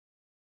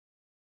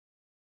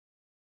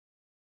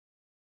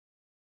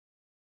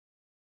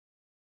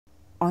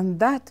On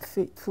that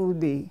fateful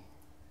day,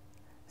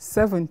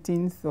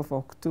 17th of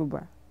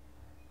October,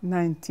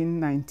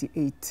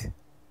 1998,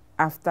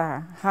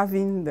 after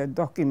having the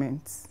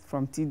documents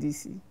from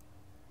TDC,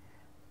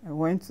 I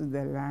went to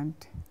the land.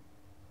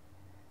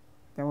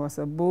 There was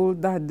a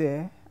boulder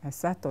there. I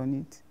sat on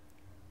it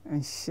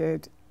and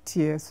shed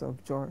tears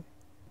of joy.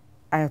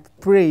 I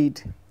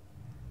prayed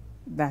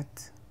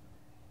that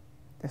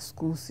the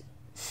schools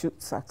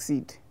should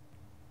succeed.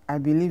 I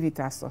believe it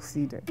has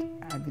succeeded.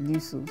 I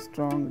believe so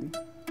strongly.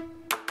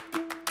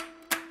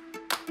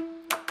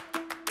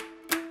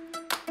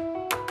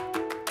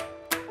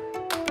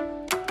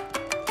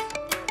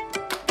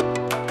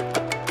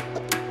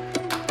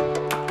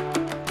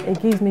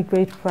 It gives me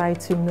great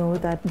pride to know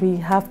that we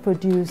have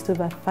produced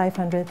over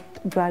 500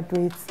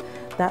 graduates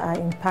that are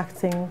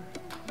impacting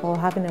or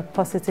having a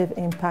positive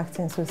impact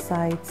in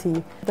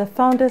society. The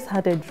founders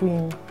had a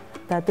dream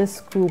that this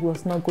school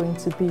was not going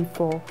to be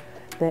for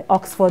the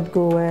Oxford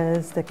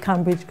goers, the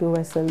Cambridge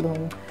goers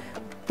alone.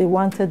 They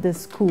wanted the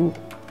school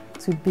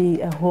to be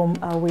a home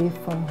away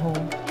from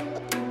home.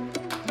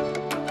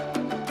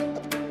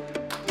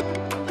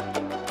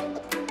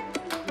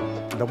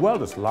 The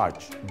world is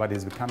large, but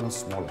it's becoming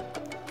smaller.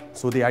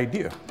 So the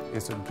idea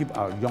is to give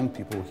our young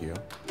people here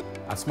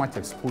as much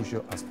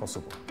exposure as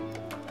possible,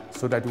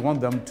 so that we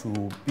want them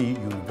to be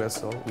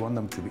universal, we want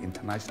them to be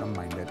international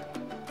minded,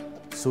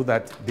 so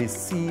that they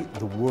see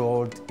the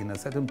world in a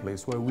certain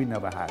place where we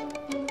never had.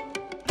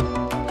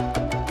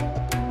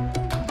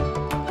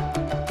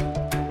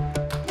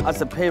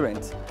 As a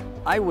parent,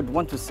 I would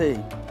want to say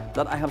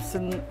that I have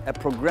seen a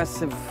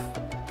progressive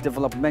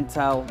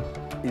developmental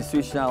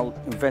institutional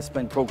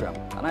investment program,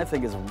 and I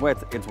think it's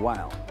worth its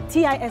while.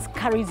 TIS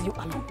carries you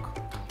along.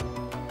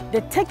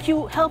 They take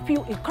you, help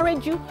you,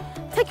 encourage you,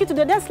 take you to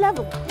the next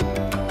level.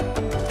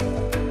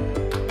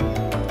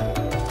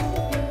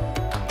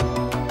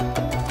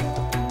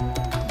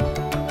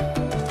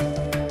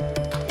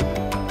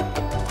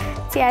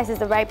 TIS is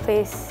the right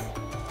place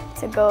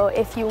to go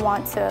if you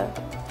want to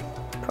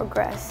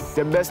progress.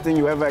 The best thing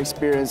you ever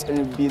experience, and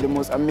it'll be the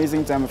most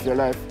amazing time of your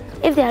life.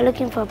 If they are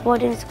looking for a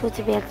boarding school,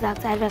 to be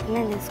exact, I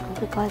recommend this school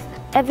because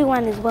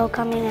everyone is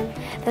welcoming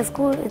and the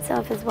school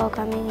itself is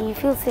welcoming and you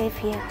feel safe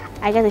here.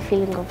 I get a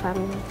feeling of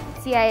family.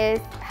 TIS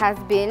has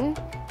been,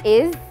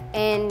 is,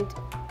 and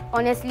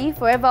honestly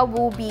forever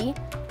will be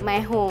my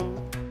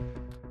home.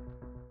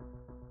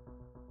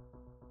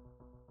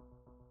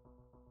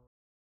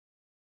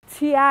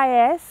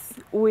 TIS,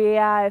 we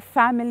are a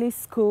family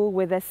school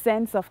with a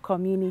sense of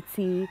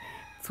community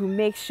to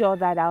make sure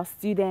that our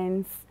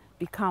students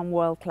become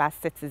world-class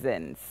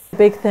citizens.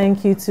 Big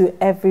thank you to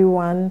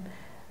everyone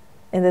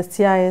in the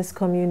TIS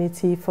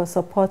community for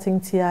supporting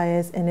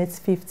TIS in its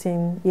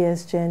 15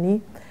 years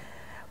journey.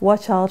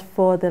 Watch out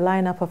for the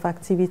lineup of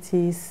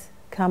activities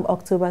come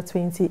October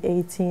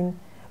 2018,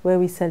 where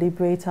we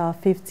celebrate our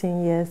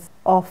 15 years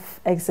of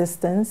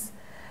existence.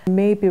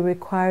 May be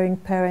requiring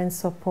parent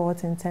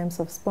support in terms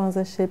of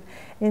sponsorship,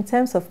 in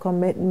terms of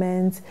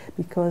commitment,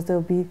 because there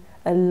will be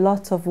a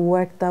lot of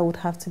work that would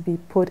have to be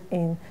put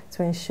in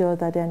to ensure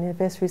that the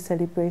anniversary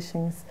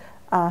celebrations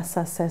are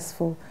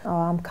successful.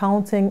 I'm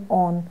counting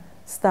on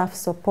staff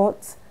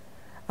support,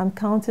 I'm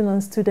counting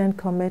on student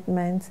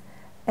commitment,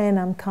 and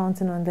I'm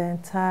counting on the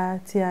entire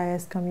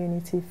TIS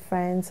community,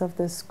 friends of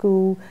the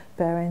school,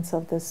 parents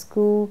of the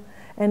school,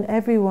 and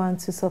everyone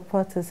to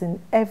support us in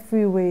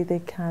every way they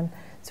can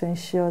to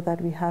ensure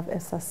that we have a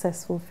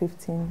successful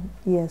 15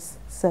 years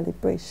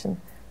celebration.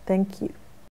 Thank you.